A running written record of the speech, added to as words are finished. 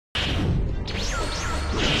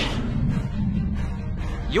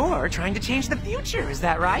You're trying to change the future, is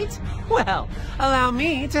that right? Well, allow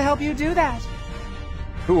me to help you do that.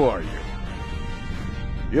 Who are you?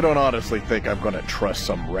 You don't honestly think I'm gonna trust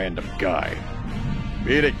some random guy?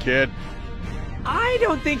 Beat it, kid. I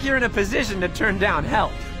don't think you're in a position to turn down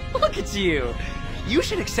help. Look at you. You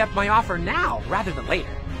should accept my offer now rather than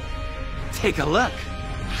later. Take a look.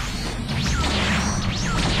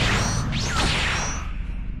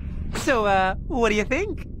 So, what do you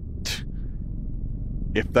think?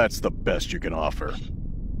 If that's the best you can offer,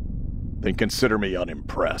 then consider me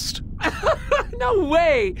unimpressed. No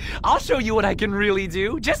way! I'll show you what I can really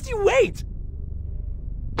do. Just you wait!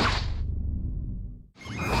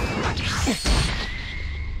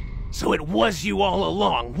 So it was you all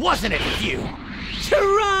along, wasn't it, you?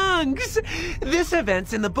 Trunks! This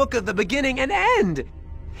event's in the book of the beginning and end.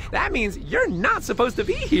 That means you're not supposed to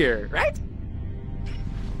be here, right?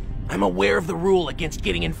 I'm aware of the rule against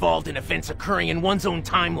getting involved in events occurring in one's own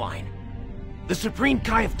timeline. The Supreme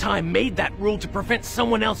Kai of Time made that rule to prevent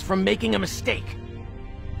someone else from making a mistake.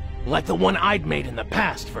 Like the one I'd made in the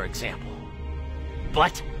past, for example.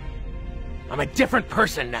 But I'm a different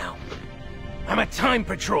person now. I'm a time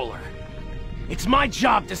patroller. It's my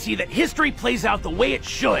job to see that history plays out the way it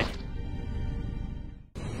should.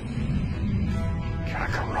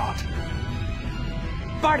 Kakarot.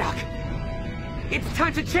 Bardock! It's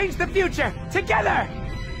time to change the future! Together!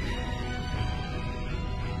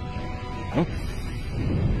 Huh?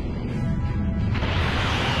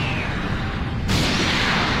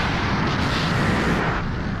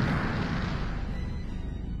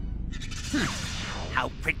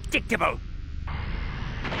 How predictable!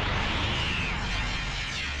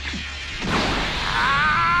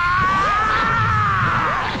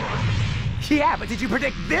 Yeah, but did you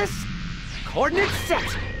predict this? Coordinates set!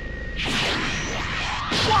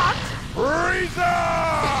 What? Frieza!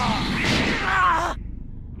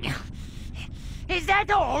 Is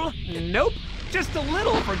that all? Nope. Just a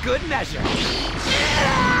little for good measure.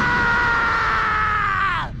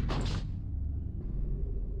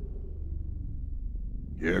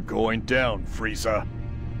 You're going down, Frieza.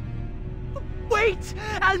 Wait!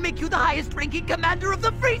 I'll make you the highest-ranking commander of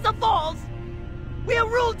the Frieza Falls! We'll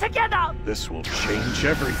rule together! This will change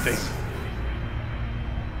everything.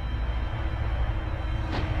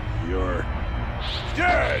 You're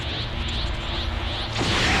dead!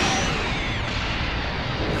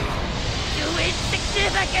 You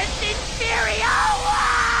insignificant inferior!